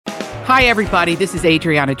Hi, everybody. This is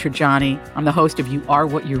Adriana Trajani. I'm the host of You Are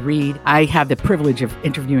What You Read. I have the privilege of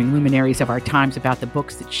interviewing luminaries of our times about the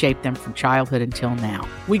books that shaped them from childhood until now.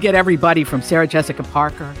 We get everybody from Sarah Jessica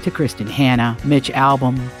Parker to Kristen Hanna, Mitch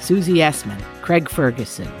Albom, Susie Essman, Craig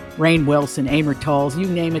Ferguson, Rainn Wilson, Amor Tolls, you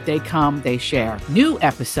name it, they come, they share. New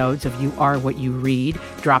episodes of You Are What You Read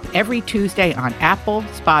drop every Tuesday on Apple,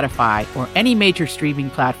 Spotify, or any major streaming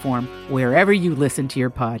platform wherever you listen to your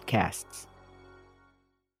podcasts.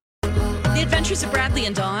 The Adventures of Bradley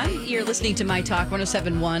and Dawn. You're listening to My Talk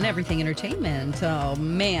 107.1, Everything Entertainment. Oh,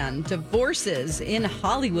 man. Divorces in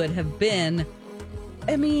Hollywood have been...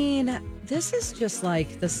 I mean, this is just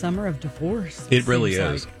like the summer of divorce. It really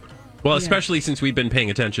is. Like. Well, especially since we've been paying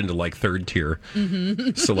attention to like third tier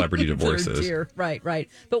celebrity divorces. Third tier. Right.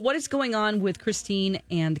 But what is going on with Christine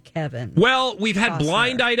and Kevin? Well, we've had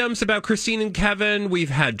blind items about Christine and Kevin. We've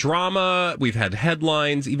had drama. We've had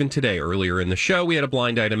headlines. Even today, earlier in the show, we had a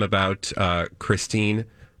blind item about Christine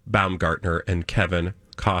Baumgartner and Kevin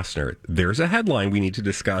Costner. There's a headline we need to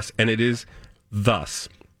discuss, and it is thus.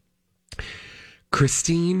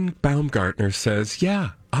 Christine Baumgartner says,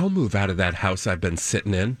 yeah, I'll move out of that house I've been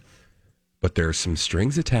sitting in. But there are some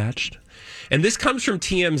strings attached. And this comes from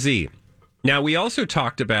TMZ. Now, we also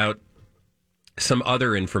talked about some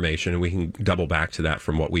other information, and we can double back to that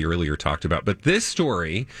from what we earlier talked about. But this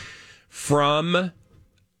story from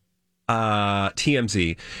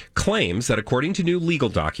TMZ claims that according to new legal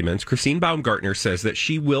documents, Christine Baumgartner says that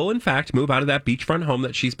she will, in fact, move out of that beachfront home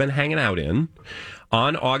that she's been hanging out in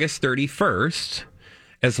on August 31st,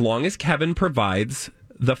 as long as Kevin provides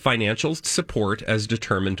the financial support as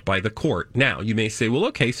determined by the court. Now, you may say, well,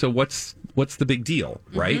 okay, so what's the big deal,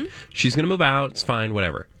 right? She's going to move out. It's fine,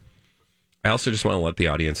 whatever. I also just want to let the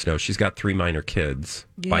audience know she's got 3 minor kids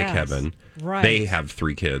by Kevin. Right. They have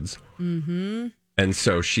 3 kids. Mm-hmm. And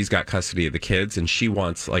so she's got custody of the kids, and she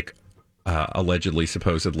wants, like, allegedly,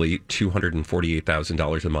 supposedly,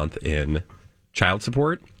 $248,000 a month in child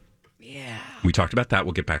support. Yeah. We talked about that.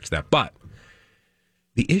 We'll get back to that. But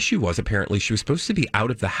the issue was apparently she was supposed to be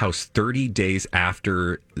out of the house 30 days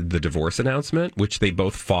after the divorce announcement, which they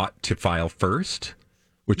both fought to file first,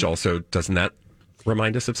 which also, doesn't that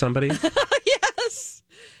remind us of somebody?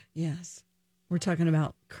 Yes. We're talking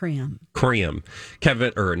about Cream. Croy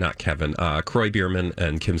Bierman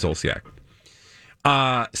and Kim Zolciak.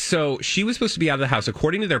 So she was supposed to be out of the house.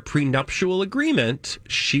 According to their prenuptial agreement,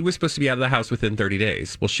 she was supposed to be out of the house within 30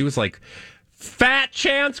 days. Well, she was like, fat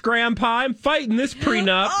chance, Grandpa. I'm fighting this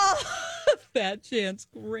prenup. Fat chance,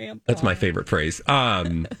 Grandpa. That's my favorite phrase.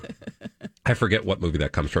 I forget what movie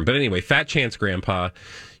that comes from. But anyway, fat chance, Grandpa.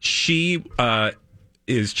 She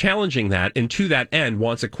is challenging that, and to that end,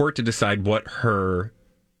 wants a court to decide what her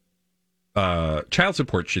child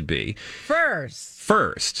support should be.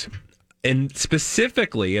 First. And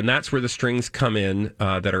specifically, and that's where the strings come in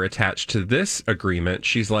that are attached to this agreement,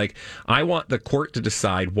 she's like, I want the court to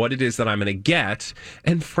decide what it is that I'm going to get.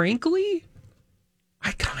 And frankly,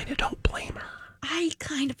 I kind of don't blame her. I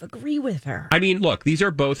kind of agree with her. I mean, look, these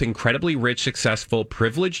are both incredibly rich, successful,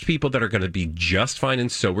 privileged people that are going to be just fine,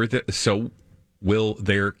 and so will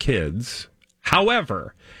their kids.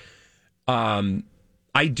 However,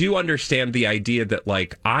 I do understand the idea that,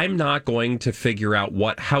 like, I'm not going to figure out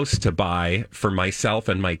what house to buy for myself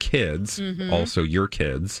and my kids, also your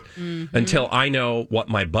kids, until I know what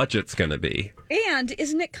my budget's going to be. And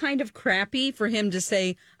isn't it kind of crappy for him to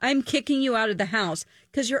say, I'm kicking you out of the house,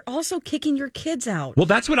 because you're also kicking your kids out? Well,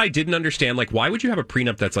 that's what I didn't understand. Like, why would you have a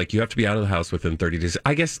prenup that's like, you have to be out of the house within 30 days?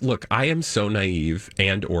 I guess, look, I am so naive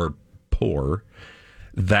and or poor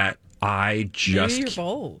that I just... Maybe you're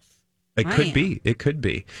both. It could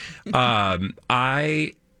be.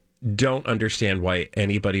 I don't understand why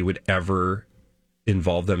anybody would ever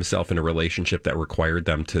involve themselves in a relationship that required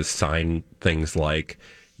them to sign things like,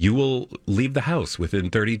 you will leave the house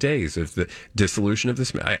within 30 days of the dissolution of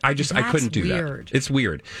this. I couldn't do that. It's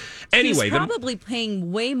weird. Anyway, she was probably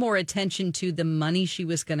paying way more attention to the money she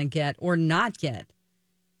was going to get or not get.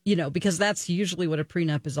 You know, because that's usually what a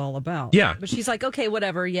prenup is all about. Yeah. But she's like, okay,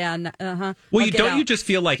 whatever. Yeah. Well, you just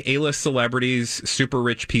feel like A-list celebrities, super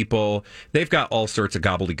rich people, they've got all sorts of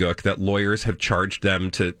gobbledygook that lawyers have charged them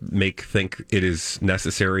to think it is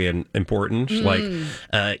necessary and important. Like,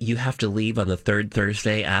 you have to leave on the 3rd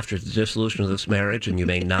Thursday after the dissolution of this marriage, and you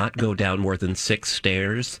may not go down more than 6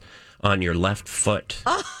 stairs on your left foot.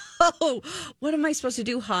 Oh, what am I supposed to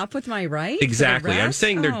do? Hop with my right? Exactly. I'm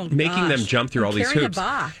saying they're making them jump through all these hoops.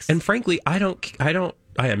 And frankly, I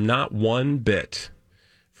am not one bit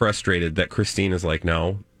frustrated that Christine is like,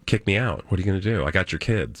 no, kick me out. What are you going to do? I got your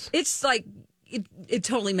kids. It's like, it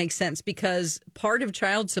totally makes sense because part of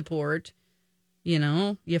child support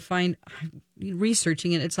You find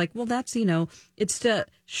researching it. It's like, well, that's, it's to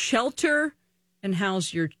shelter and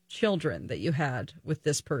house your children that you had with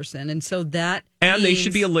this person. And so that. And they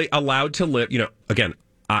should be allowed to live, again,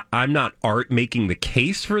 I'm not making the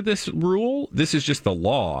case for this rule. This is just the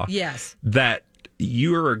law. Yes. That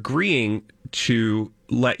you are agreeing to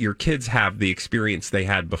let your kids have the experience they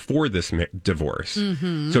had before this divorce.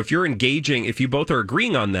 Mm-hmm. So if you both are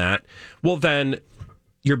agreeing on that, well, then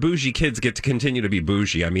your bougie kids get to continue to be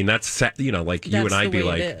bougie. I mean, that's, you and I'd be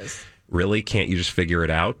like, really? Can't you just figure it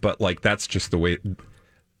out? But that's just the way,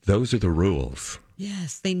 those are the rules.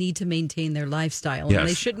 Yes, they need to maintain their lifestyle and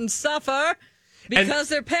they shouldn't suffer because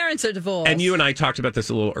their parents are divorced. And you and I talked about this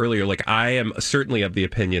a little earlier. I am certainly of the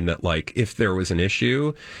opinion that, if there was an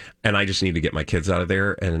issue and I just need to get my kids out of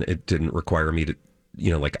there and it didn't require me to,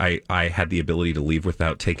 I had the ability to leave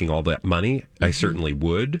without taking all that money, mm-hmm. I certainly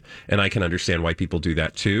would. And I can understand why people do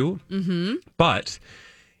that too. Mm-hmm. But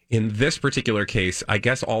in this particular case, I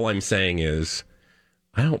guess all I'm saying is,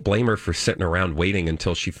 I don't blame her for sitting around waiting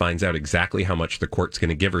until she finds out exactly how much the court's going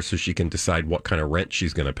to give her so she can decide what kind of rent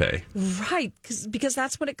she's going to pay. Right, because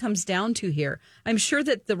that's what it comes down to here. I'm sure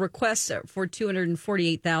that the request for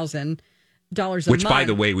 $248,000 a month... Which, by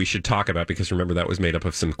the way, we should talk about, because remember, that was made up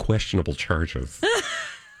of some questionable charges.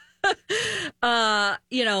 Gosh,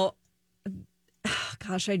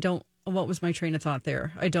 I don't... What was my train of thought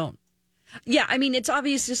there? I don't... Yeah, I mean, it's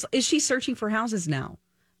obvious. Just, is she searching for houses now?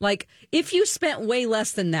 If you spent way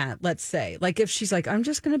less than that, let's say, if she's like, I'm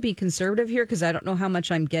just going to be conservative here because I don't know how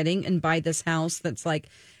much I'm getting and buy this house that's $10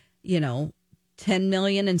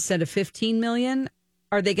 million instead of $15 million,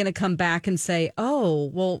 are they going to come back and say, oh,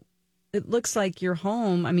 well, it looks like your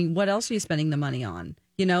home. I mean, what else are you spending the money on?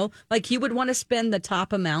 You would want to spend the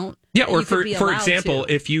top amount. Yeah, or for example,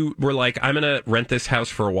 if you were like, I'm going to rent this house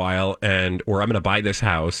for a while or I'm going to buy this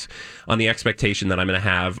house on the expectation that I'm going to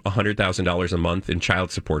have $100,000 a month in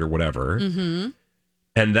child support or whatever. Mm-hmm.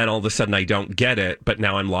 And then all of a sudden I don't get it, but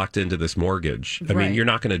now I'm locked into this mortgage. I mean, you're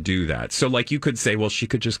not going to do that. So you could say, well, she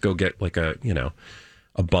could just go get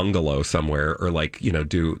a bungalow somewhere or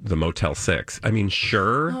do the Motel 6. I mean,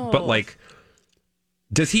 sure. Oh. But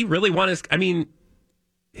does he really want his,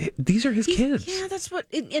 these are his kids. Yeah, that's what,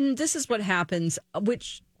 and this is what happens,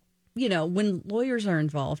 which, when lawyers are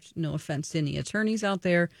involved, no offense to any attorneys out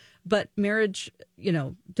there, but marriage,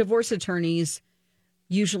 divorce attorneys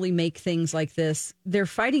usually make things like this. They're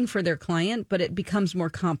fighting for their client, but it becomes more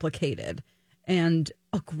complicated. And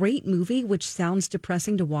a great movie, which sounds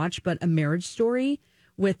depressing to watch, but A Marriage Story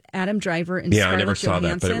with Adam Driver and Scarlett Johansson. I never saw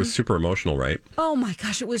that, but it was super emotional, right? Oh my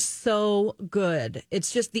gosh, it was so good.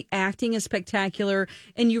 It's just the acting is spectacular,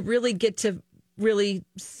 and you really get to really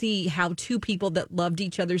see how two people that loved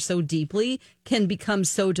each other so deeply can become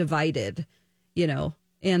so divided,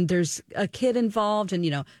 and there's a kid involved,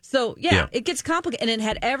 and so it gets complicated, and it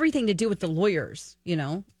had everything to do with the lawyers,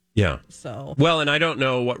 Yeah. So, well, and I don't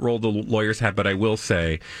know what role the lawyers have, but I will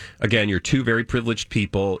say, again, you're two very privileged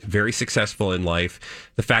people, very successful in life.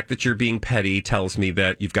 The fact that you're being petty tells me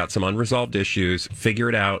that you've got some unresolved issues. Figure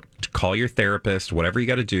it out. Call your therapist, whatever you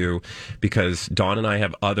got to do, because Dawn and I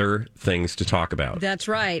have other things to talk about. That's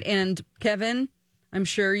right. And Kevin, I'm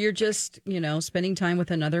sure you're just, spending time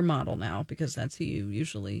with another model now, because that's who you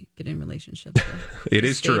usually get in relationships with. It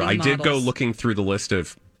is true. I did go looking through the list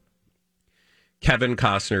of Kevin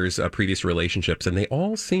Costner's previous relationships, and they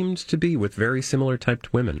all seemed to be with very similar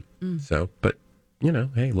typed women. So, but,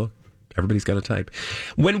 hey, look, everybody's got a type.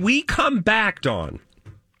 When we come back, Dawn,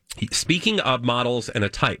 speaking of models and a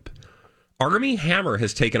type, Armie Hammer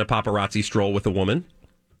has taken a paparazzi stroll with a woman.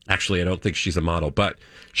 Actually, I don't think she's a model, but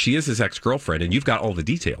she is his ex-girlfriend, and you've got all the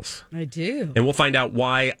details. I do. And we'll find out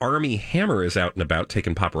why Armie Hammer is out and about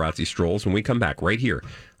taking paparazzi strolls when we come back right here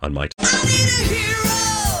on My Talk.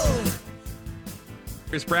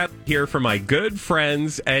 Here's Brad here for my good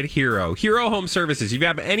friends at Hero. Hero Home Services. If you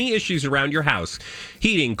have any issues around your house,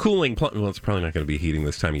 heating, cooling, well, it's probably not going to be heating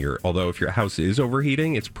this time of year. Although if your house is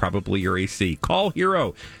overheating, it's probably your AC. Call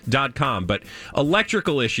Hero.com. But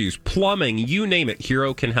electrical issues, plumbing, you name it,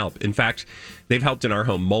 Hero can help. In fact, they've helped in our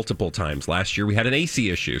home multiple times. Last year we had an AC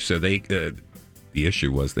issue, so the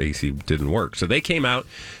issue was the AC didn't work. So they came out,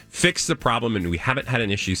 fixed the problem, and we haven't had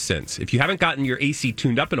an issue since. If you haven't gotten your AC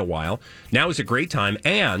tuned up in a while, now is a great time,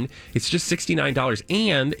 and it's just $69,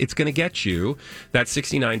 and it's going to get you, that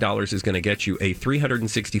 $69 is going to get you a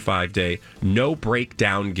 365-day no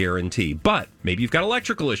breakdown guarantee. But maybe you've got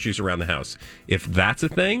electrical issues around the house. If that's a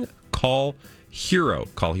thing, call Hero.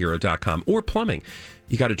 Call Hero.com. Or plumbing.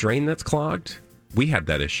 You got a drain that's clogged? We had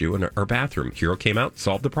that issue in our bathroom. Hero came out,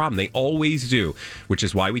 solved the problem. They always do, which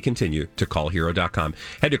is why we continue to callhero.com.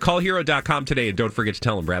 Head to callhero.com today, and don't forget to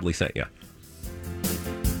tell them Bradley sent you.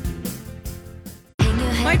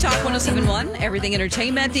 My Talk 1071, Everything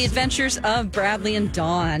Entertainment, The Adventures of Bradley and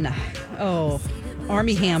Dawn. Oh,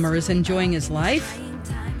 Armie Hammer is enjoying his life.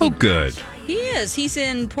 Oh, good. He is. He's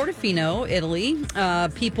in Portofino, Italy.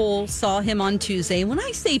 People saw him on Tuesday. When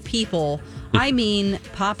I say people, I mean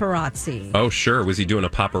paparazzi. Oh, sure. Was he doing a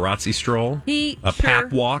paparazzi stroll?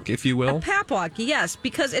 Pap walk, if you will? A pap walk, yes.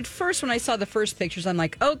 Because at first, when I saw the first pictures, I'm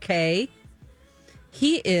like, okay,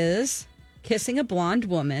 he is kissing a blonde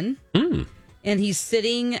woman. And he's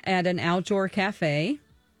sitting at an outdoor cafe.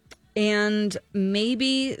 And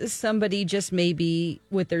maybe somebody just maybe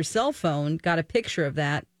with their cell phone got a picture of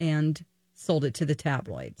that and sold it to the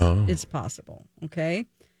tabloids. Oh. It's possible. Okay.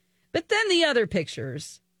 But then the other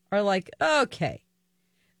pictures are like, okay,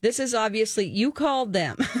 this is obviously, you called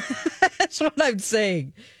them. That's what I'm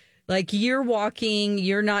saying. Like, you're walking,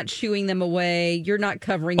 you're not shooing them away, you're not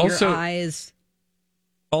covering your eyes.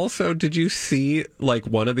 Also, did you see, like,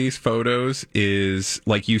 one of these photos is,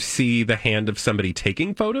 like, you see the hand of somebody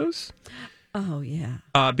taking photos? Oh, yeah.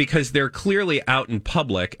 Because they're clearly out in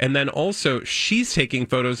public. And then also, she's taking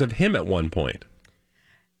photos of him at one point.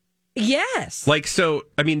 Yes. Like, so,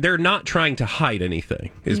 I mean, they're not trying to hide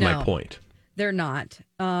anything, is my point. They're not.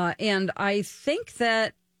 And I think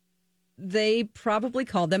that they probably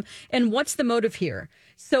called them. And what's the motive here?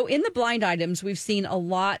 So in the blind items, we've seen a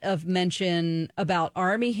lot of mention about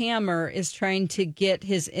Armie Hammer is trying to get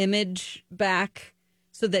his image back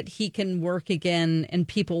so that he can work again, and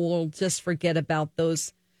people will just forget about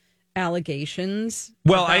those allegations.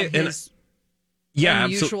 Well,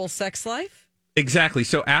 unusual sex life. Exactly.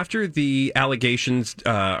 So after the allegations,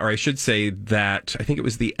 or I should say that I think it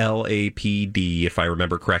was the LAPD, if I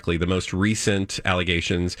remember correctly, the most recent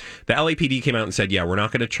allegations, the LAPD came out and said, yeah, we're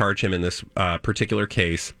not going to charge him in this particular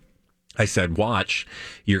case. I said, watch,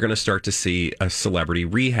 you're going to start to see a celebrity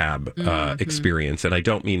rehab experience. And I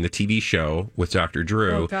don't mean the TV show with Dr.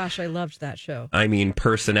 Drew. Oh, gosh, I loved that show. I mean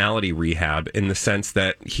personality rehab, in the sense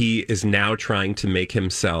that he is now trying to make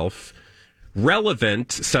himself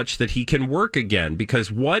relevant such that he can work again.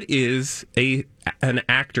 Because what is an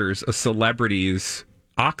actor's, a celebrity's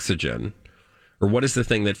oxygen? Or what is the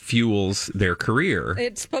thing that fuels their career?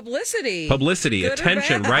 It's publicity. Publicity,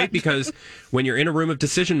 attention, right? Because when you're in a room of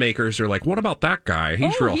decision makers, they're like, what about that guy?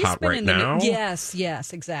 He's real hot right now. Yes,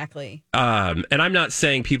 exactly. And I'm not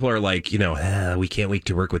saying people are like, we can't wait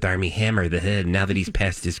to work with Armie Hammer, the head, now that he's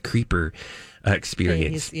past his creeper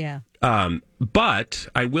experience. Yeah. But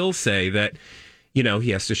I will say that, he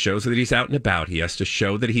has to show that he's out and about. He has to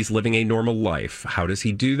show that he's living a normal life. How does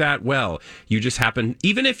he do that? Well, you just happen,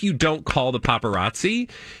 even if you don't call the paparazzi,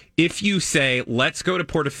 if you say, let's go to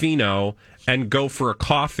Portofino and go for a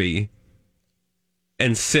coffee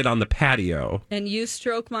and sit on the patio. And you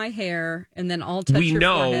stroke my hair, and then I'll touch your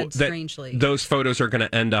forehead strangely. Those photos are going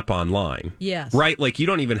to end up online. Yes. Right? Like, you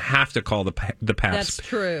don't even have to call the paps. That's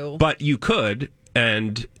true. But you could,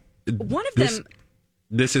 and one of them...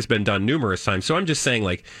 This has been done numerous times. So I'm just saying,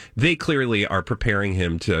 like, they clearly are preparing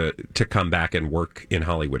him to come back and work in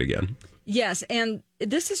Hollywood again. Yes, and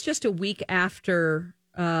this is just a week after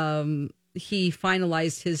he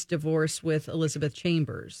finalized his divorce with Elizabeth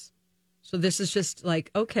Chambers. So this is just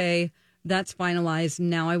like, okay, that's finalized.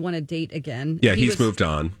 Now I want to date again. Yeah, he's moved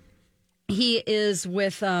on. He is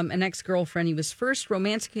with an ex-girlfriend. He was first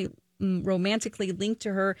romantically linked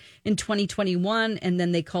to her in 2021, and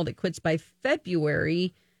then they called it quits by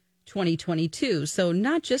February 2022. So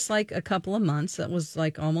not just like a couple of months. That was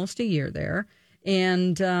like almost a year there.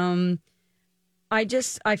 And I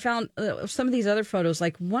found some of these other photos,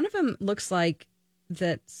 like one of them looks like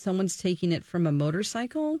that someone's taking it from a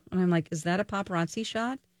motorcycle. And I'm like, is that a paparazzi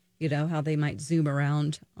shot? How they might zoom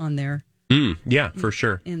around on their... yeah, for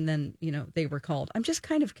sure. And then, they were called. I'm just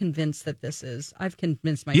kind of convinced that I've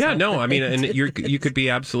convinced myself. Yeah, no, I mean, and you could be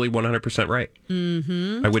absolutely 100% right.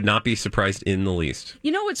 Mm-hmm. I would not be surprised in the least.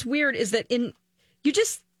 What's weird is that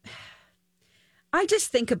I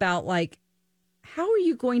just think about, like, how are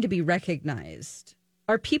you going to be recognized?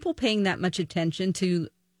 Are people paying that much attention to,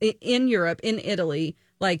 in Europe, in Italy,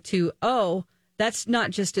 like that's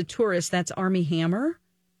not just a tourist, that's Armie Hammer?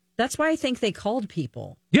 That's why I think they called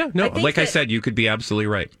people. Yeah, no, like I said, you could be absolutely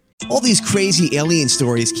right. All these crazy alien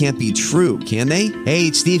stories can't be true, can they? Hey,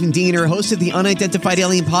 it's Stephen Diener, host of the Unidentified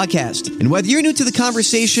Alien Podcast. And whether you're new to the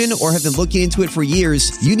conversation or have been looking into it for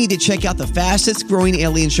years, you need to check out the fastest growing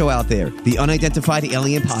alien show out there, the Unidentified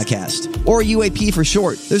Alien Podcast, or UAP for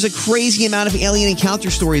short. There's a crazy amount of alien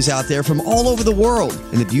encounter stories out there from all over the world.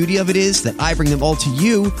 And the beauty of it is that I bring them all to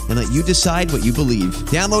you and let you decide what you believe.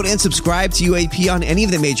 Download and subscribe to UAP on any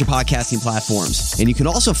of the major podcasting platforms. And you can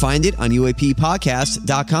also find it on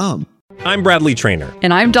UAPpodcast.com. I'm Bradley Trainer.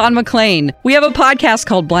 And I'm Don McClain. We have a podcast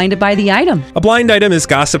called Blinded by the Item. A blind item is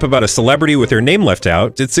gossip about a celebrity with their name left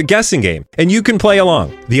out. It's a guessing game, and you can play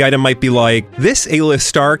along. The item might be like, this A-list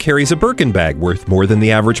star carries a Birkin bag worth more than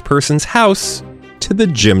the average person's house to the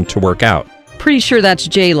gym to work out. Pretty sure that's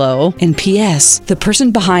J-Lo. And P.S. the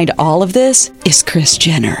person behind all of this is Kris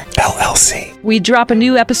Jenner, LLC. We drop a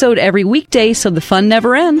new episode every weekday so the fun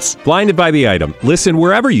never ends. Blinded by the Item. Listen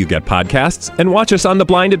wherever you get podcasts and watch us on the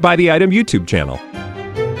Blinded by the Item YouTube channel.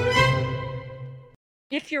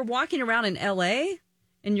 If you're walking around in L.A.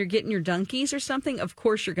 and you're getting your donkeys or something, of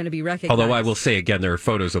course you're going to be recognized. Although I will say again, there are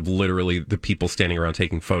photos of literally the people standing around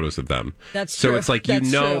taking photos of them. That's so true. It's like,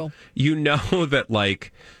 That's true. That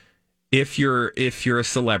like, if you're a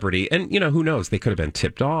celebrity, and who knows, they could have been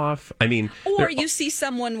tipped off. I mean, or you see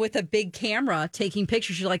someone with a big camera taking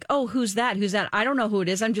pictures. You're like, oh, who's that? Who's that? I don't know who it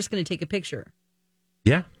is. I'm just going to take a picture.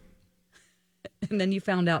 Yeah. And then you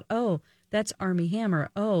found out, oh, that's Armie Hammer.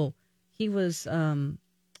 Oh, he was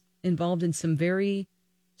involved in some very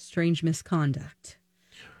strange misconduct.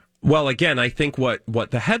 Well, again, I think what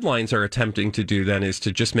the headlines are attempting to do then is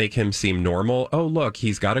to just make him seem normal. Oh, look,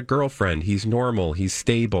 he's got a girlfriend. He's normal. He's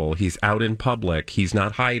stable. He's out in public. He's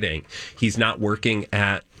not hiding. He's not working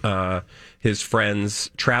at his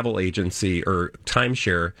friend's travel agency or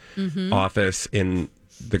timeshare office in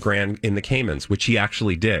the Caymans, which he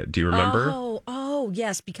actually did. Do you remember? Oh,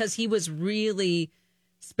 yes, because he was really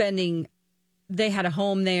spending. They had a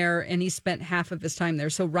home there, and he spent half of his time there.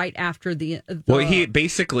 So right after well, he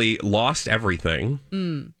basically lost everything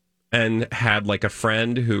and had like a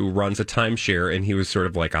friend who runs a timeshare, and he was sort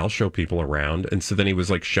of like, I'll show people around. And so then he was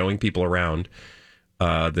like showing people around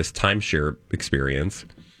this timeshare experience.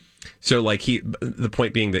 So like the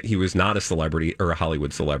point being that he was not a celebrity or a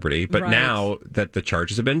Hollywood celebrity, but now that the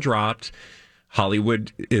charges have been dropped,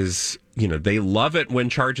 Hollywood is, they love it when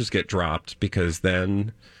charges get dropped because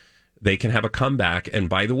then they can have a comeback. And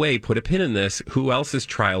by the way, put a pin in this. Who else's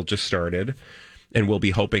trial just started? And we'll be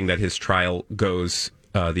hoping that his trial goes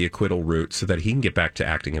the acquittal route so that he can get back to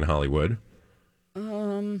acting in Hollywood.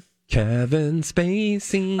 Kevin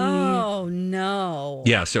Spacey. Oh, no.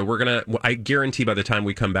 Yeah, so I guarantee by the time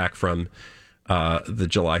we come back from the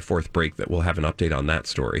July 4th break that we'll have an update on that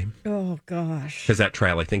story. Oh, gosh. Because that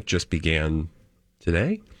trial, I think, just began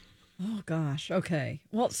today. Oh, gosh. Okay.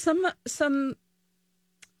 Well, some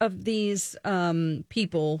of these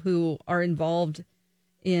people who are involved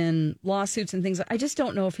in lawsuits and things, I just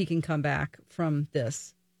don't know if he can come back from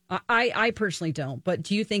this. I personally don't. But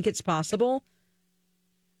do you think it's possible?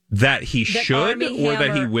 That he should or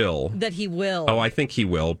that he will? That he will. Oh, I think he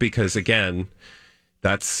will because, again,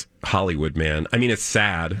 that's Hollywood, man. I mean, it's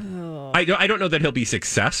sad. Oh. I don't know that he'll be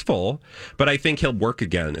successful, but I think he'll work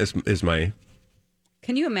again is my...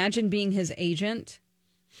 Can you imagine being his agent?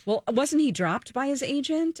 Well, wasn't he dropped by his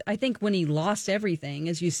agent? I think when he lost everything,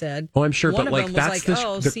 as you said. Oh, I'm sure, one but of like them that's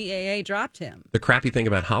was like, CAA dropped him. The crappy thing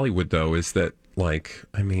about Hollywood, though, is that, like,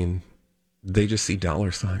 I mean, they just see dollar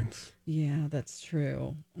signs. Yeah, that's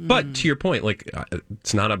true. But to your point, like,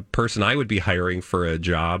 it's not a person I would be hiring for a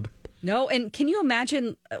job. No, and can you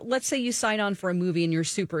imagine? Let's say you sign on for a movie and you're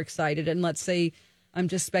super excited, and let's say I'm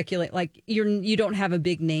just speculating, like you don't have a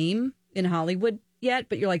big name in Hollywood yet,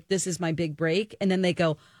 but you're like, this is my big break, and then they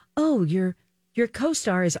go, oh, your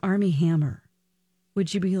co-star is Armie Hammer.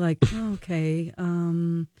 Would you be like, okay,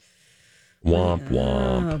 womp womp?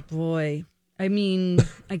 Oh boy. I mean,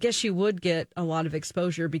 I guess you would get a lot of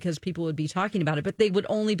exposure because people would be talking about it, but they would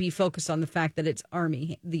only be focused on the fact that it's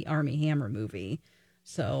the Armie Hammer movie.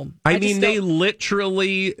 So I mean, they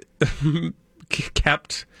literally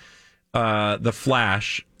kept the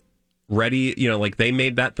Flash ready. Like they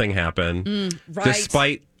made that thing happen,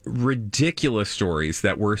 despite ridiculous stories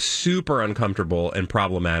that were super uncomfortable and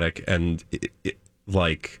problematic and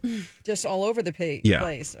like just all over the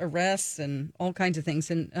place, arrests and all kinds of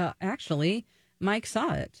things. And actually, Mike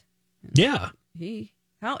saw it. Yeah, the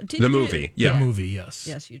movie. Yeah, the movie. Yes,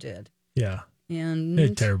 yes, you did. Yeah, and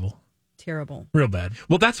it's terrible. Terrible. Real bad.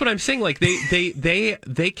 Well, that's what I'm saying. Like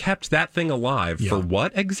they kept that thing alive for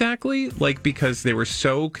what exactly? Like because they were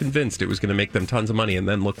so convinced it was going to make them tons of money, and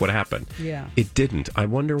then look what happened. Yeah, it didn't. I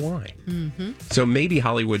wonder why. Mm-hmm. So maybe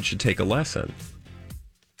Hollywood should take a lesson.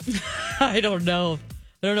 I don't know.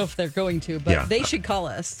 I don't know if they're going to, but they should call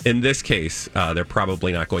us. In this case, they're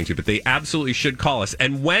probably not going to, but they absolutely should call us.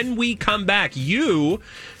 And when we come back, you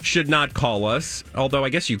should not call us, although I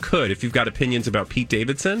guess you could if you've got opinions about Pete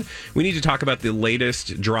Davidson. We need to talk about the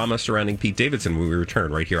latest drama surrounding Pete Davidson when we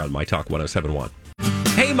return right here on My Talk 1071.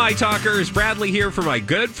 Hey, My Talkers, Bradley here for my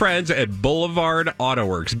good friends at Boulevard Auto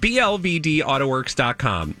Works,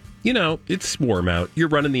 BLVDAutoworks.com. You know, it's warm out. You're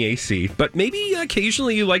running the AC, but maybe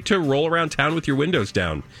occasionally you like to roll around town with your windows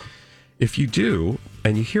down. If you do,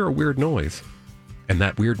 and you hear a weird noise, and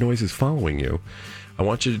that weird noise is following you, I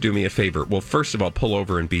want you to do me a favor. Well, first of all, pull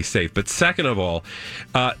over and be safe. But second of all,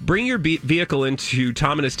 bring your vehicle into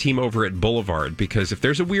Tom and his team over at Boulevard, because if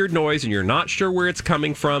there's a weird noise and you're not sure where it's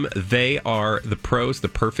coming from, they are the pros, the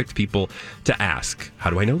perfect people to ask.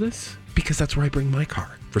 How do I know this? Because that's where I bring my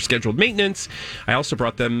car for scheduled maintenance. I also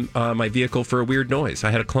brought them my vehicle for a weird noise.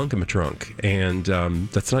 I had a clunk in my trunk, and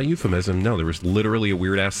that's not euphemism. No, there was literally a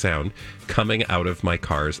weird-ass sound coming out of my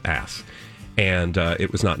car's ass, and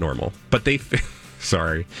it was not normal. But they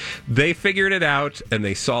figured it out, and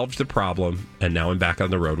they solved the problem, and now I'm back on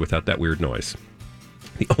the road without that weird noise.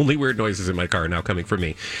 The only weird noises in my car are now coming from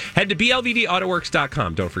me. Head to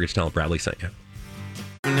BLVDAutoworks.com. Don't forget to tell them Bradley sent you.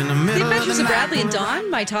 The Adventures of Bradley and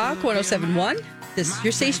Dawn, My Talk 1071. This is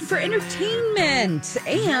your station for entertainment.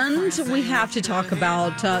 And we have to talk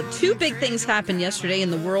about two big things happened yesterday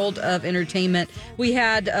in the world of entertainment. We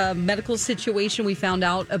had a medical situation we found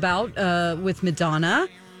out about with Madonna.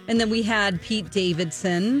 And then we had Pete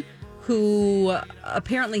Davidson, who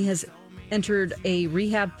apparently has entered a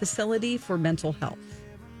rehab facility for mental health.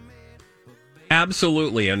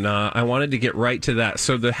 Absolutely, and I wanted to get right to that.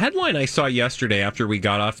 So the headline I saw yesterday after we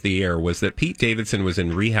got off the air was that Pete Davidson was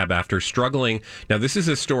in rehab after struggling. Now, this is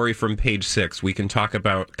a story from Page 6. We can talk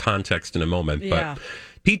about context in a moment, but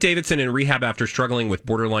Pete Davidson in rehab after struggling with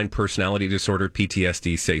borderline personality disorder,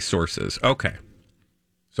 PTSD, say sources. Okay.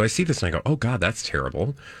 So I see this and I go, oh, God, that's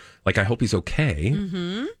terrible. Like, I hope he's okay.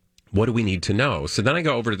 Mm-hmm. What do we need to know? So then I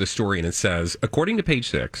go over to the story and it says, according to Page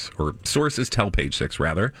 6, or sources tell Page 6,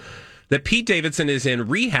 rather, that Pete Davidson is in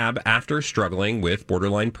rehab after struggling with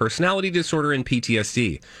borderline personality disorder and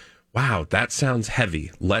PTSD. Wow, that sounds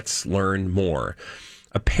heavy. Let's learn more.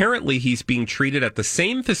 Apparently, he's being treated at the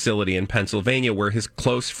same facility in Pennsylvania where his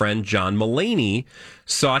close friend John Mulaney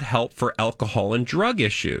sought help for alcohol and drug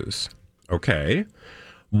issues. Okay.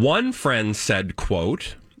 One friend said,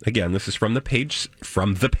 quote, again, this is from the Page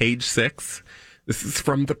 6. This is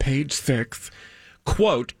from the Page 6.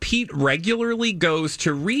 Quote, Pete regularly goes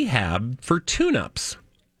to rehab for tune-ups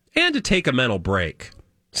and to take a mental break.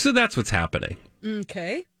 So that's what's happening.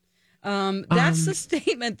 Okay. That's the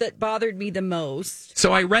statement that bothered me the most.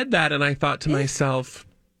 So I read that and I thought to myself,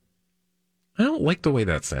 I don't like the way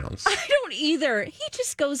that sounds. I don't either. He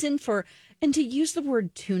just goes in for... And to use the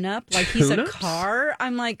word tune-up like he's a car,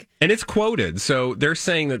 I'm like... And it's quoted, so they're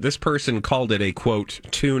saying that this person called it a, quote,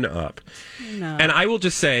 tune-up. No. And I will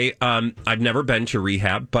just say, I've never been to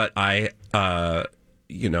rehab, but I, how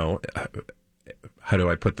do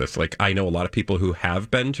I put this? Like, I know a lot of people who have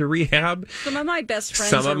been to rehab. Some of my best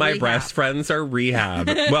friends are rehab.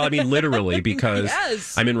 Well, I mean, literally, because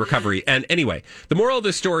I'm in recovery. And anyway, the moral of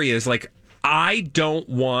the story is, like, I don't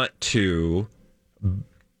want to...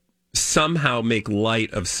 somehow make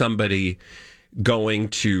light of somebody going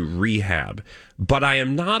to rehab. But I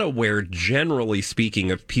am not aware, generally speaking,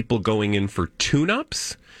 of people going in for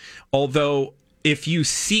tune-ups. Although, if you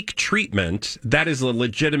seek treatment, that is a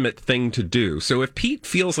legitimate thing to do. So if Pete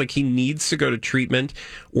feels like he needs to go to treatment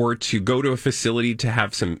or to go to a facility to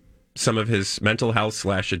have some of his mental health /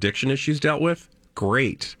 addiction issues dealt with,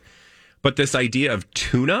 great. But this idea of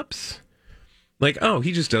tune-ups... like, oh,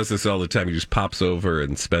 he just does this all the time. He just pops over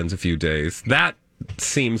and spends a few days. That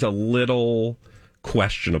seems a little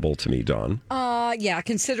questionable to me, Dawn. Yeah,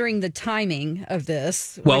 considering the timing of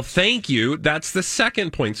this. Well, thank you. That's the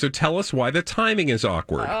second point. So tell us why the timing is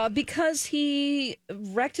awkward. Because he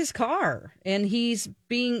wrecked his car, and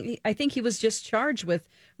I think he was just charged with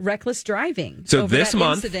reckless driving. So this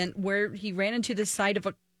month, incident where he ran into the side of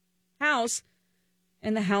a house,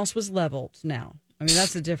 and the house was leveled now. I mean,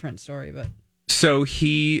 that's a different story, but... So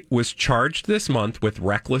he was charged this month with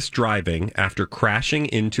reckless driving after crashing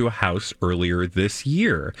into a house earlier this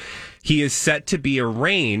year. He is set to be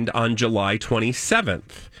arraigned on July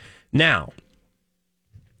 27th. Now,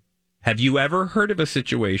 have you ever heard of a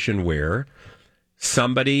situation where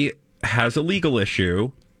somebody has a legal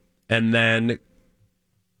issue and then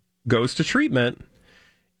goes to treatment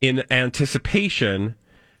in anticipation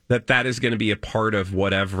that is going to be a part of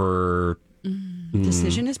whatever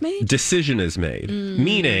decision is made.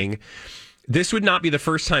 Meaning, this would not be the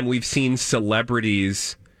first time we've seen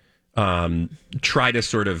celebrities try to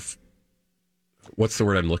sort of, what's the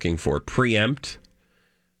word I'm looking for? Preempt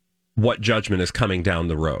what judgment is coming down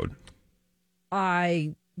the road.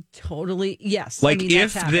 Yes. Like,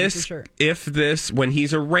 if this, when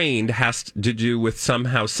he's arraigned, has to do with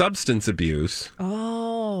somehow substance abuse.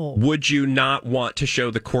 Oh. Would you not want to show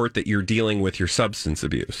the court that you're dealing with your substance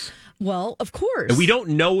abuse? Well, of course. And we don't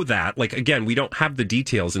know that. Like, again, we don't have the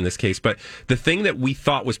details in this case, but the thing that we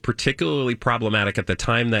thought was particularly problematic at the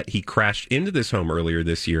time that he crashed into this home earlier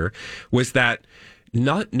this year was that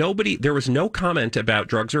there was no comment about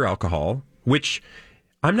drugs or alcohol, which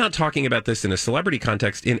I'm not talking about this in a celebrity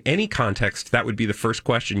context. In any context, that would be the first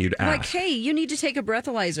question you'd ask. Like, hey, you need to take a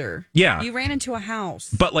breathalyzer. Yeah. You ran into a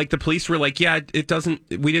house. But like the police were like, yeah,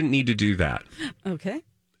 we didn't need to do that. Okay.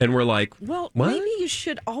 And we're like, well, what? Maybe you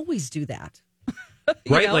should always do that.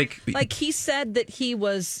 Right? Know? Like he said that he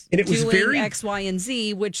was doing X, Y, and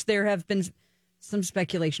Z, which there have been some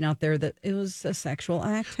speculation out there that it was a sexual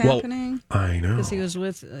act happening. Well, I know. Because he was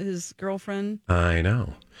with his girlfriend. I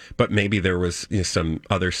know. But maybe there was some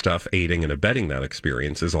other stuff aiding and abetting that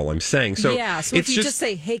experience is all I'm saying. So so if you just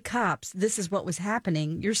say, hey, cops, this is what was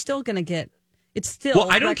happening, you're still going to get, it's still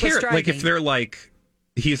Well, I don't care. driving. Like, if they're like,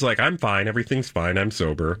 he's like, I'm fine, everything's fine, I'm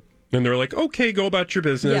sober. And they're like, okay, go about your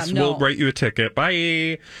business. Yeah, no. We'll write you a ticket.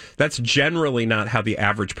 Bye. That's generally not how the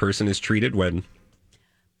average person is treated when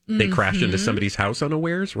they crash into somebody's house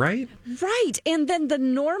unawares, right? Right. And then the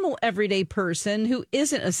normal everyday person who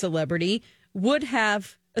isn't a celebrity would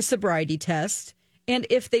have a sobriety test. And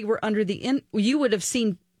if they were under you would have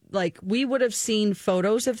seen, we would have seen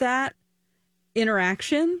photos of that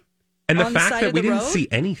interaction. And the fact that we didn't see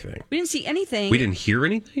anything. We didn't see anything. We didn't hear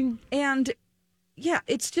anything. And yeah,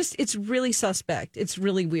 it's really suspect. It's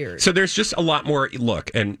really weird. So there's just a lot more.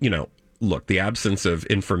 Look, the absence of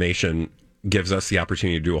information gives us the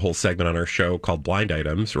opportunity to do a whole segment on our show called Blind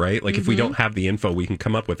Items, right? Like, if we don't have the info, we can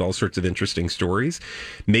come up with all sorts of interesting stories.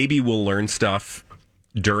 Maybe we'll learn stuff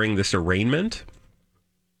during this arraignment.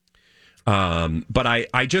 But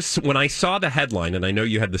I just, when I saw the headline, and I know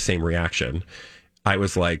you had the same reaction, I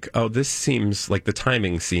was like, oh, this seems like the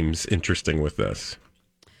timing seems interesting with this.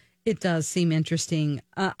 It does seem interesting.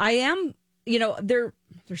 I am, there's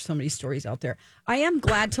so many stories out there. I am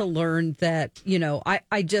glad to learn that,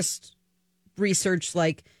 I just researched,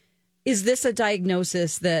 is this a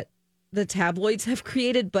diagnosis that the tabloids have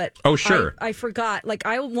created? But oh, sure. I forgot.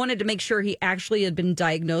 I wanted to make sure he actually had been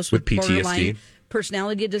diagnosed with PTSD, borderline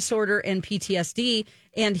personality disorder and PTSD.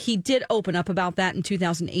 And he did open up about that in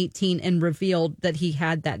 2018 and revealed that he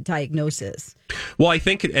had that diagnosis. Well, I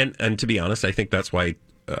think, and to be honest, I think that's why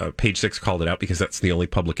Page Six called it out, because that's the only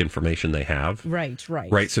public information they have. Right.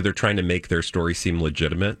 So they're trying to make their story seem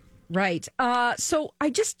legitimate. Right. So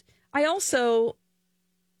I've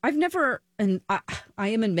never, and I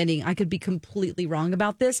am admitting I could be completely wrong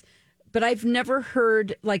about this, but I've never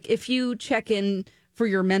heard, if you check in for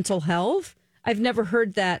your mental health, I've never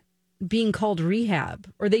heard that being called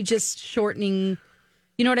rehab, or they just shortening.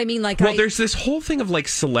 You know what I mean? There's this whole thing of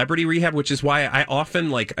celebrity rehab, which is why I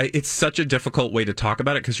often it's such a difficult way to talk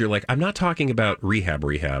about it, because you're like, I'm not talking about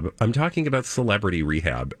rehab. I'm talking about celebrity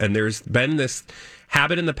rehab. And there's been this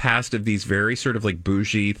habit in the past of these very sort of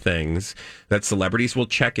bougie things that celebrities will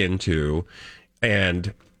check into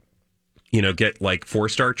and, get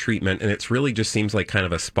 4-star treatment. And it's really just seems like kind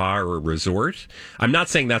of a spa or a resort. I'm not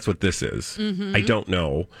saying that's what this is. Mm-hmm. I don't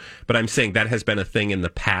know. But I'm saying that has been a thing in the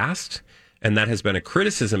past. And that has been a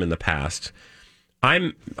criticism in the past.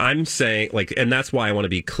 I'm saying, and that's why I want to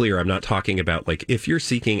be clear. I'm not talking about, if you're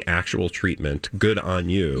seeking actual treatment, good on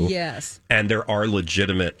you. Yes. And there are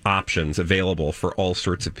legitimate options available for all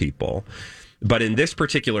sorts of people. But in this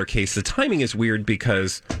particular case, the timing is weird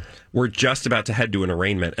because we're just about to head to an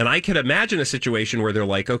arraignment. And I could imagine a situation where they're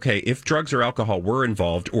like, okay, if drugs or alcohol were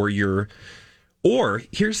involved, or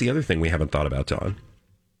here's the other thing we haven't thought about, Dawn.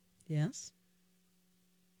 Yes.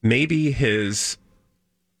 Maybe his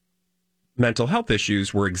mental health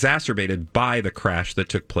issues were exacerbated by the crash that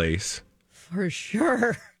took place. For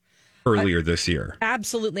sure. Earlier this year.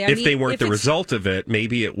 Absolutely. If they weren't the result of it,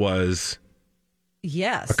 maybe it was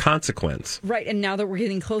a consequence. Right. And now that we're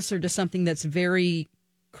getting closer to something that's very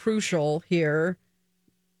crucial here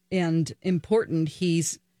and important,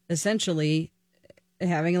 he's essentially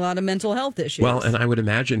having a lot of mental health issues. Well, and I would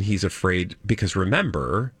imagine he's afraid because,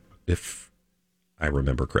 remember, I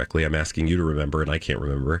remember correctly, I'm asking you to remember, and I can't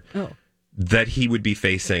remember, that he would be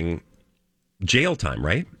facing jail time,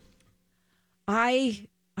 right? I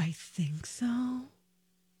think so.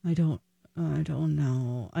 I don't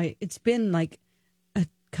know. It's been like a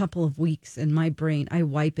couple of weeks in my brain. I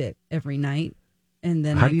wipe it every night, and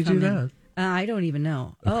then how do you do that? I don't even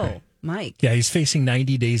know. Okay. Oh, Mike. Yeah, he's facing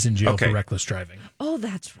 90 days in jail for reckless driving. Oh,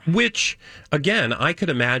 that's right. Which, again, I could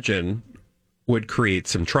imagine would create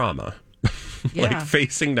some trauma. Like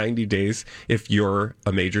facing 90 days if you're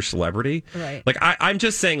a major celebrity. Right. Like, I'm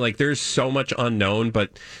just saying, like, there's so much unknown,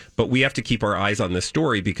 but we have to keep our eyes on this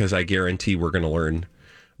story because I guarantee we're going to learn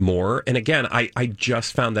more. And again, I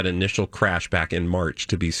just found that initial crash back in March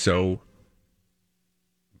to be so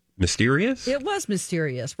mysterious. It was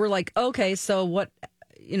mysterious. We're like, okay, so what,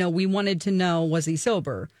 we wanted to know, was he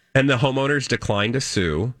sober? And the homeowners declined to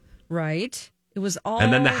sue. Right. It was all.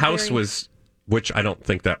 And then the house was, which I don't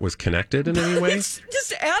think that was connected in any way. It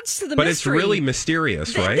just adds to the but mystery. It's really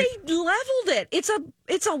mysterious, right? They leveled it.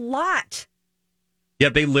 It's a lot. Yeah,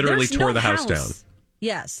 they literally tore the house down.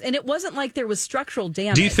 Yes, and it wasn't like there was structural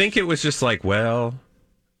damage. Do you think it was just like, well,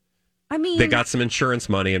 I mean, they got some insurance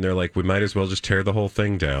money and they're like, we might as well just tear the whole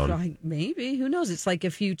thing down? Maybe. Who knows? It's like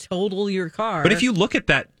if you total your car. But if you look at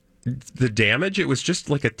the damage, it was just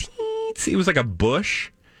like it was like a bush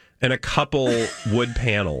and a couple wood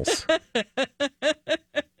panels.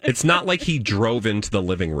 It's not like he drove into the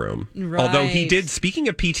living room. Right. Although he did, speaking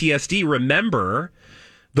of PTSD, remember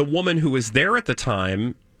the woman who was there at the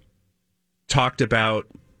time talked about...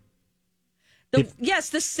 the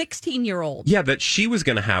 16-year-old. Yeah, that she was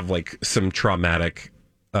going to have like some traumatic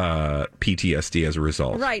PTSD as a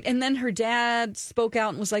result. Right. And then her dad spoke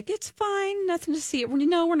out and was like, it's fine, nothing to see.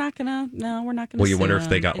 No, we're not going to. Well, you wonder if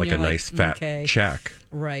they got like a nice fat check.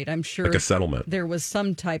 Right. I'm sure. Like a settlement. There was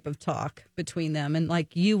some type of talk between them and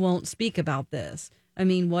like, you won't speak about this. I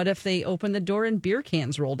mean, what if they opened the door and beer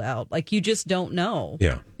cans rolled out? Like, you just don't know.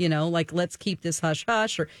 Yeah. Like, let's keep this hush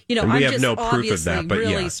hush. Or, and I'm we have just no proof of that, but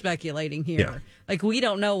really speculating here. Yeah. Like, we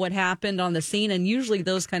don't know what happened on the scene, and usually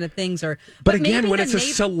those kind of things are. But again, when it's a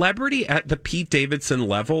celebrity at the Pete Davidson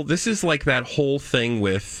level, this is like that whole thing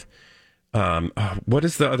with, what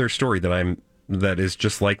is the other story that is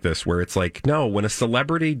just like this, where it's like, no, when a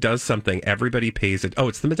celebrity does something, everybody pays it. Oh,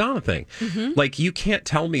 it's the Madonna thing. Mm-hmm. Like, you can't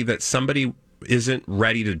tell me that somebody isn't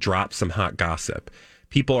ready to drop some hot gossip.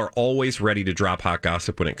 People are always ready to drop hot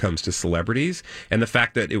gossip when it comes to celebrities. And the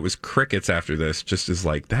fact that it was crickets after this just is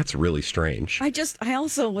like, that's really strange. I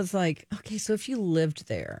also was like, okay, so if you lived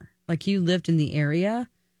there, like you lived in the area.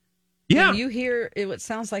 Yeah. And you hear it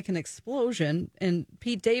sounds like an explosion, and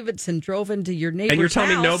Pete Davidson drove into your neighbor's house. And you're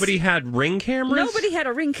telling me nobody had Ring cameras? Nobody had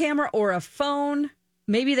a Ring camera or a phone.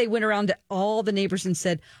 Maybe they went around to all the neighbors and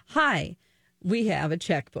said, hi, we have a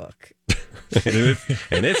checkbook.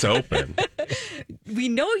 and it's open. We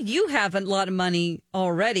know you have a lot of money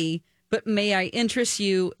already, but may I interest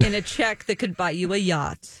you in a check that could buy you a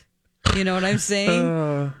yacht? You know what I'm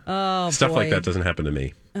saying? Stuff like that doesn't happen to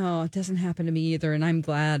me. Oh, it doesn't happen to me either. And I'm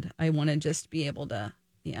glad. I want to just be able to,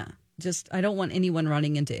 I don't want anyone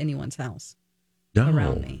running into anyone's house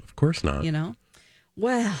around me. Of course not.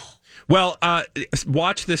 Well,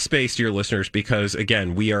 watch this space, dear listeners, because,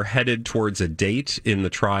 again, we are headed towards a date in the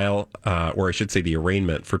trial, or I should say the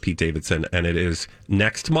arraignment for Pete Davidson, and it is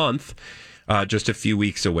next month, just a few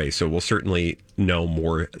weeks away. So we'll certainly know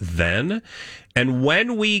more then. And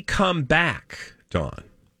when we come back, Dawn,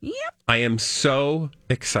 I am so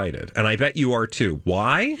excited, and I bet you are too.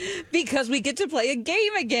 Why? Because we get to play a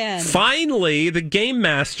game again. Finally, the game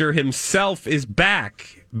master himself is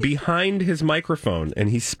back behind his microphone, and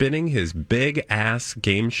he's spinning his big ass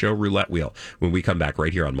game show roulette wheel when we come back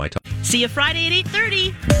right here on My Talk. See you Friday at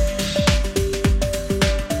 8:30.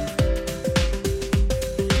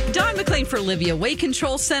 Don McLean for Olivia Weight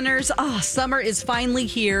Control Centers. Summer is finally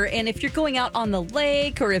here. And if you're going out on the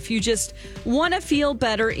lake or if you just want to feel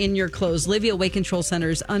better in your clothes, Olivia Weight Control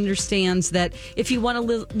Centers understands that if you want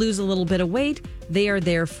to lose a little bit of weight, they are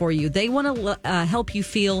there for you. They want to help you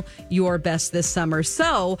feel your best this summer.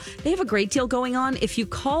 So they have a great deal going on. If you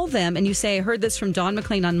call them and you say, I heard this from Don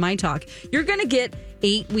McLean on My Talk, you're going to get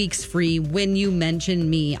 8 weeks free when you mention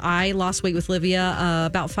me. I lost weight with Livia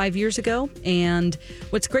about 5 years ago. And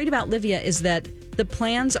what's great about Livia is that The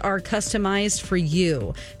plans are customized for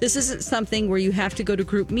you. This isn't something where you have to go to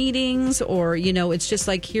group meetings or, it's just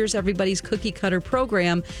like, here's everybody's cookie cutter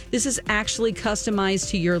program. This is actually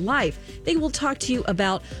customized to your life. They will talk to you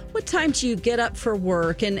about what time do you get up for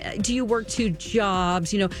work and do you work 2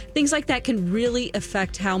 jobs? Things like that can really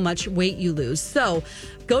affect how much weight you lose. So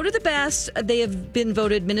go to the best. They have been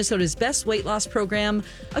voted Minnesota's best weight loss program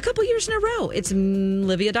a couple years in a row. It's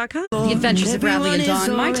Livia.com. The Adventures of Bradley and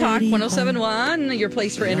Dawn. My Talk 1071, your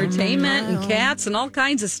place for entertainment and cats and all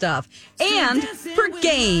kinds of stuff. And for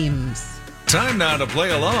games. Time now to play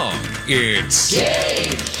along. It's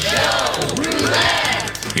Game Show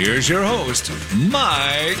Roulette. Here's your host,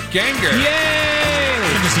 Mike Ganger. Yay!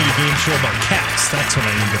 I just need a game show about cats. That's what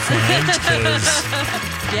I need to find because I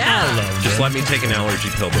love Just them. let me take an allergy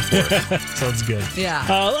pill before. Sounds good. Yeah.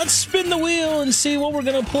 Let's spin the wheel and see what we're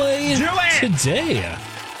going to play today.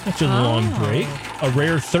 After the long break, a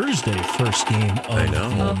rare Thursday first game of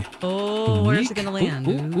the Where's it going to land?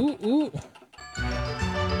 Ooh.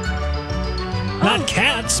 Not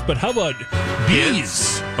cats, but how about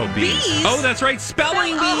bees? Oh, bees. Oh, that's right.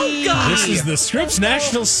 Spelling bee. God. This is the Scripps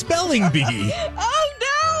National Spelling Bee. Oh,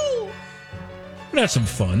 no! We're going to have some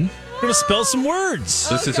fun. We're going to spell some words.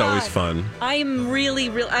 This is always fun. I'm really,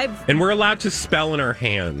 And we're allowed to spell in our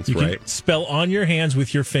hands, You right? can spell on your hands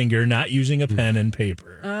with your finger, not using a pen and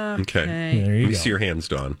paper. Okay. There you Let me go. see your hands,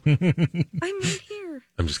 Dawn. I'm right here.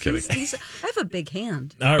 I'm just kidding. I have a big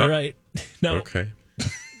hand. All right. No, Okay.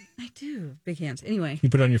 I do. Big hands. Anyway. you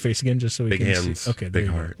put it on your face again just so we Big can hands, see. Okay, big there you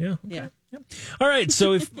go. heart. Yeah. Yeah. All right.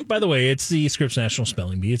 So, by the way, it's the Scripps National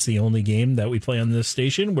Spelling Bee. It's the only game that we play on this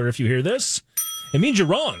station where if you hear this, it means you're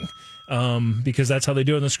wrong. Because that's how they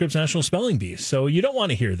do it in the Scripps National Spelling Bee. So you don't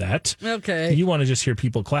want to hear that. Okay. You want to just hear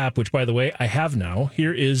people clap, which, by the way, I have now.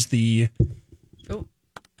 Here is the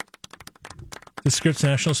Scripps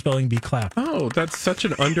National Spelling Bee clap. Oh, that's such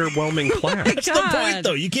an underwhelming clap. That's the point,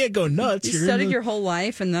 though. You can't go nuts. You studied your whole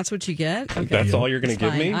life, and that's what you get? Okay. That's all you're going to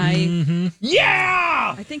give me? I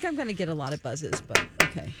think I'm going to get a lot of buzzes, but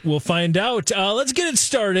okay. We'll find out. Let's get it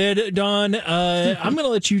started, Dawn. I'm going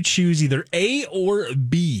to let you choose either A or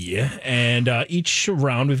B. And each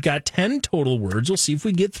round, we've got 10 total words. We'll see if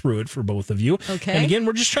we get through it for both of you. Okay. And again,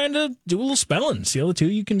 we're just trying to do a little spelling. See how the two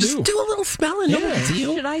you can do. Just do a little spelling. Yeah.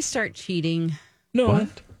 Should I start cheating? No. What?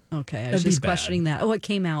 Okay, I was That'd be just bad. questioning that. Oh, it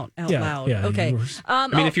came out loud. Yeah, okay. I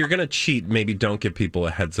mean, if you're going to cheat, maybe don't give people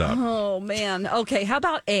a heads up. Oh, man. Okay, how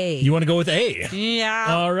about A? You want to go with A? Yeah.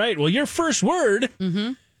 All right. Well, your first word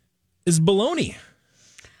is baloney.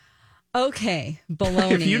 Okay,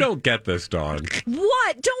 baloney. If you don't get this, Dawn,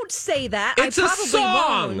 What? Don't say that. it's I a probably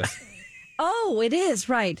song. won't. Oh, it is,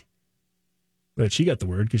 right. But she got the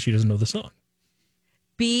word because she doesn't know the song.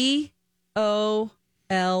 BOLOGNA.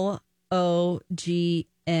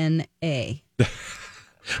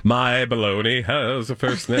 My baloney has a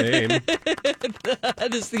first name. That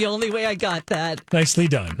is the only way I got that. Nicely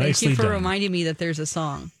done. Thank Nicely you for done. reminding me that there's a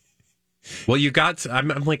song. Well, you got.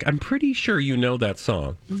 I'm pretty sure you know that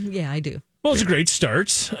song. Yeah, I do. Well, it's a great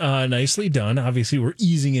start. Nicely done. Obviously, we're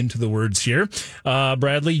easing into the words here.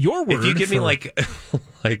 Bradley, your word. If you give me like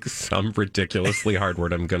some ridiculously hard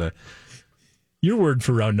word, I'm gonna. Your word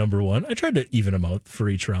for round number 1. I tried to even them out for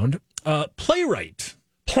each round. Playwright.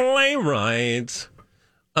 Playwright.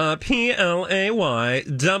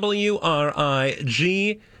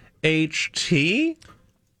 PLAYWRIGHT.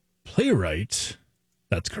 Playwright.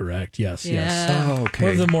 That's correct. Yes, Yeah. yes. Oh, okay.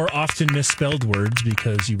 One of the more often misspelled words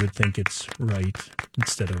because you would think it's right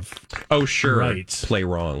instead of Oh, sure. Right. Play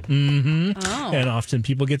wrong. Oh. And often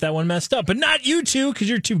people get that one messed up. But not you two, because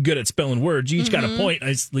you're too good at spelling words. You each got a point.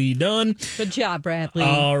 Nicely done. Good job, Bradley.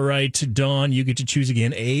 All right, Dawn, you get to choose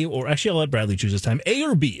again. A or actually, I'll let Bradley choose this time. A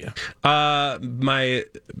or B? My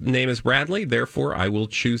name is Bradley, therefore I will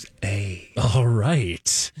choose A. All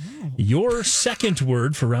right. Your second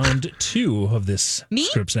word for round 2 of this Me?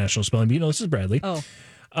 Scripps National Spelling Bee. No, this is Bradley. Oh.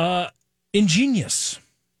 Ingenious.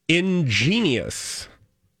 Ingenious.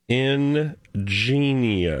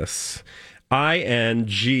 Ingenious.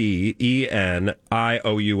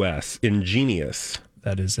 INGENIOUS. Ingenious.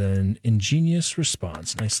 That is an ingenious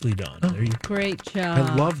response. Nicely done. There you go. Great job.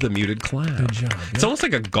 I love the muted clap. Good job. It's almost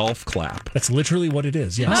like a golf clap. That's literally what it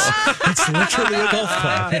is. Yes. It's literally a golf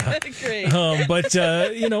clap. Yeah. Great. But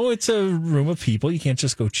it's a room of people. You can't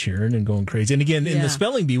just go cheering and going crazy. And again, in Yeah. the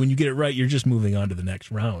spelling bee, when you get it right, you're just moving on to the next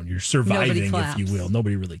round. You're surviving, claps. if you will.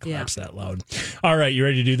 Nobody really claps that loud. All right. You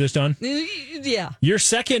ready to do this, Don? Yeah. Your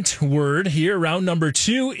second word here, round number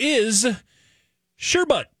 2, is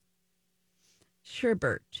sherbet.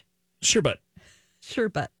 Sherbet. Sherbet.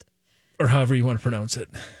 Sherbet. Or however you want to pronounce it.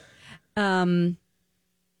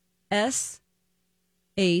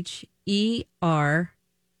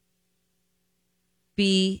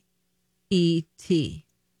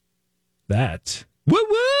 That Woo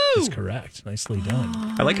woo! is correct. Nicely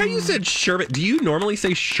done. I like how you said sherbet. Do you normally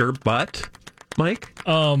say sherbet, Mike?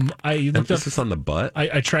 I looked up. Emphasis on the butt.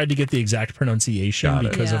 I tried to get the exact pronunciation Got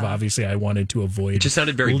it. because of obviously I wanted to avoid It just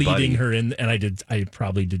sounded very leading buddy. her in, and I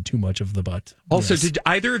probably did too much of the butt. Also, Yes. did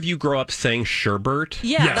either of you grow up saying sherbet?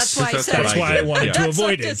 Yeah, Yes, that's why I that's said what That's why I wanted to That's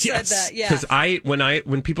avoid what it. said Yes. that, yeah. Because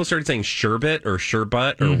when people started saying sherbet or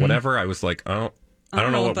sherbet or whatever, I was like, oh, I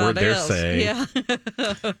don't know what word they're saying. Yeah.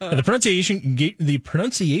 And the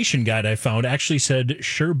pronunciation guide I found actually said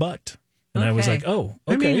sherbet, and I was Okay. like, oh,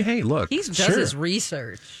 I okay. mean, hey, look. He does Sure. his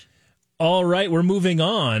research. All right, we're moving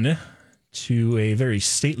on to a very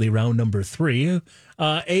stately round number 3.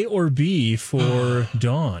 A or B for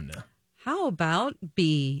Dawn. How about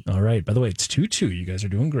B? All right. By the way, it's 2-2. You guys are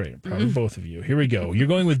doing great. I'm proud of both of you. Here we go. You're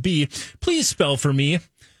going with B. Please spell for me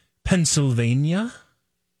Pennsylvania.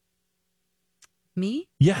 Me?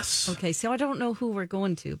 Yes. Okay, so I don't know who we're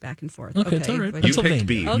going to back and forth. Okay, it's all right. but- You Pennsylvania. picked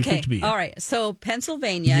B. You Okay, picked B. all right. So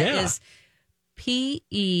Pennsylvania Yeah. is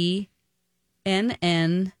PENNSLYVANIA.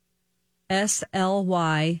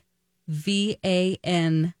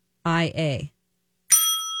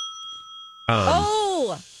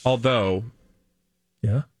 Oh! Although,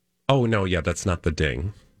 Yeah. oh no, yeah, that's not the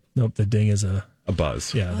ding. Nope. The ding is a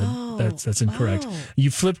buzz. yeah. That's incorrect. Oh.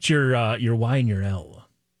 You flipped your Y and your L.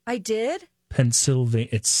 I did? Pennsylvania.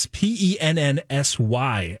 It's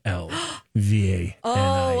PENNSYLVANIA.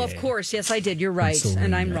 Oh, of course. Yes, I did. You're right.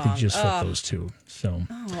 And I'm I wrong. think you just flipped those two. So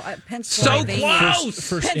Pennsylvania. close!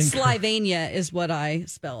 Pennsylvania is what I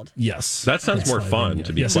spelled. yes, That sounds more fun,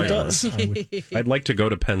 to be yes, quite it does. I'd like to go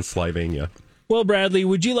to Pennsylvania. Well, Bradley,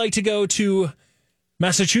 would you like to go to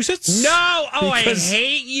Massachusetts? No! Oh, Because I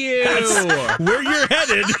hate you! where you're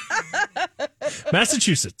headed.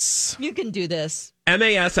 Massachusetts. You can do this.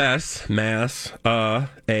 MASS, Mass, A,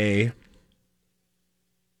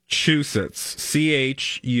 Massachusetts,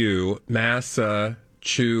 CHU,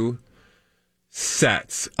 Massachusetts.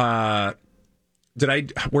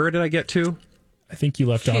 Where did I get to? I think you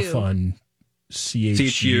left off on CHU.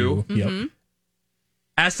 CHU. Yep.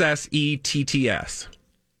 SSETTS.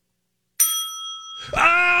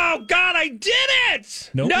 Oh, God, I did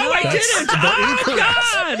it! Nope. No, I That's didn't! the Oh, incorrect.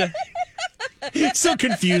 God! It's so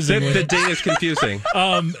confusing. The ding is confusing.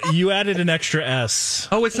 You added an extra S.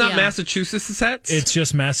 Oh, it's not Yeah. Massachusetts sets? It's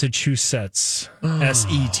just Massachusetts.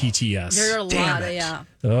 SETTS. There are a Damn lot of, it. yeah.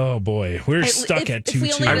 Oh, boy. We're stuck at if we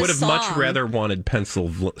 2-2. only I had would a have much song. rather wanted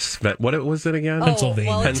Pennsylvania. What was it again?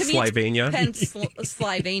 Pennsylvania. Oh, well, to me, it's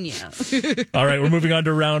Pennsylvania. Pennsylvania. All right, we're moving on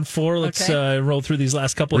to round 4. Let's Okay. Roll through these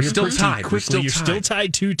last couple We're here still pretty tied. We're quickly. still You're tied. still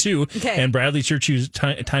tied 2-2. Okay. And Bradley, it's your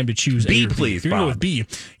time to choose B, A or B. please, You're going to go Bob. with B.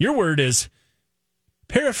 Your word is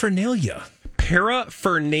paraphernalia.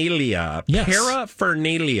 Paraphernalia. Yes.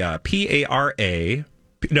 Paraphernalia. P-A-R-A.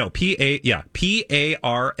 No,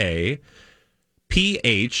 P-A-R-A.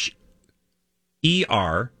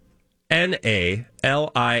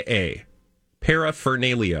 P-H-E-R-N-A-L-I-A.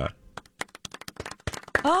 Paraphernalia.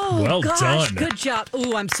 Oh, Well gosh. done. Good job.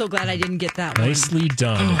 Ooh, I'm so glad I didn't get that one. Nicely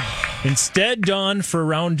done. Instead, Dawn, for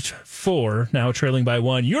round 4, now trailing by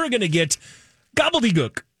 1, you're going to get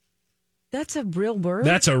gobbledygook. That's a real word?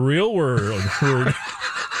 That's a real word. no,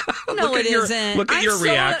 Look it at your- isn't. look at I'm your so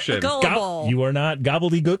reaction. gullible. You are not.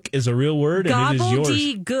 Gobbledygook is a real word, and it is yours.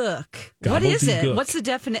 Gobbledygook. What is it? Gobbledygook. What's the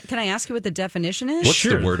definition? Can I ask you what the definition is? What's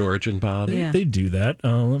Sure. the word origin, Bob? Yeah. They do that.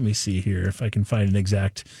 Let me see here if I can find an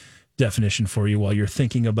exact definition for you while you're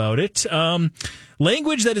thinking about it.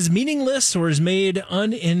 Language that is meaningless or is made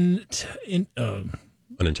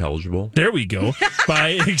Unintelligible. there we go.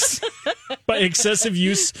 by excessive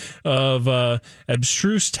use of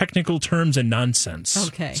abstruse technical terms and nonsense.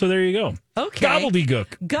 Okay. So there you go. Okay.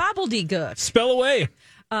 Gobbledygook. Gobbledygook. Spell away.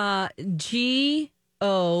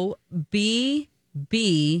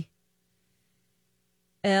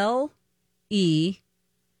 G-O-B-B-L-E.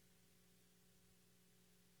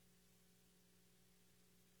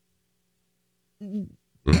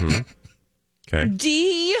 Okay.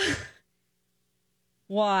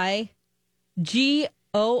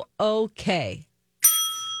 D-Y-G-O-O-K.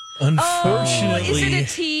 Unfortunately, Is it a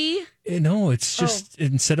T? no, it's just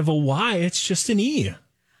instead of a Y, it's just an E.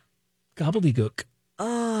 Gobbledygook.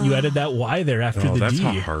 Oh. You added that Y there after Oh, the that's D.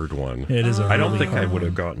 a hard one. It is a I don't really think I hard would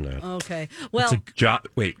have one. gotten it. Okay. Well,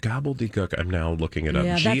 Wait, gobbledygook. I'm now looking it up.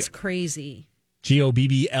 yeah, that's crazy.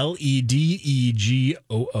 Gobbledygook.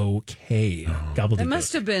 Gobbledygook. It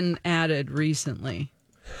must have been added recently.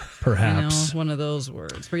 Perhaps. You know, one of those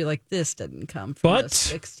words where you're like, this didn't come from the But-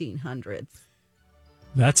 1600s.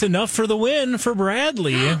 That's enough for the win for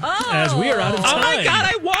Bradley, as we are out of time. Oh my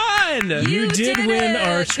God, I won! You did win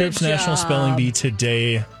our Scripps National Spelling Bee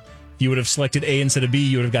today. You would have selected A instead of B.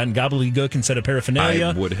 You would have gotten gobbledygook instead of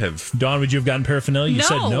paraphernalia. I would have. Dawn, would you have gotten paraphernalia? You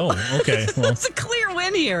said no. Okay. Well, That's a clear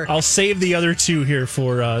win here. I'll save the other two here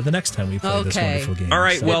for the next time we play this wonderful game. All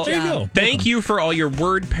right. So, well, there you go. Thank you for all your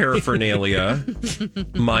word paraphernalia,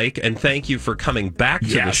 Mike, and thank you for coming back to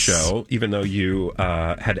the show, even though you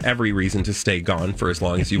had every reason to stay gone for as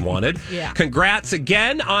long as you wanted. Yeah. Congrats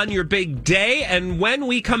again on your big day. And when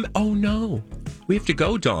we come, oh no. We have to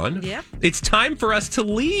go, Dawn. Yep. It's time for us to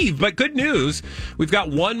leave. But good news, we've got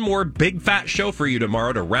one more big fat show for you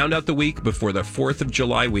tomorrow to round out the week before the 4th of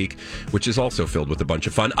July week, which is also filled with a bunch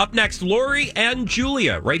of fun. Up next, Lori and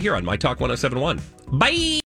Julia, right here on My Talk 107.1. Bye!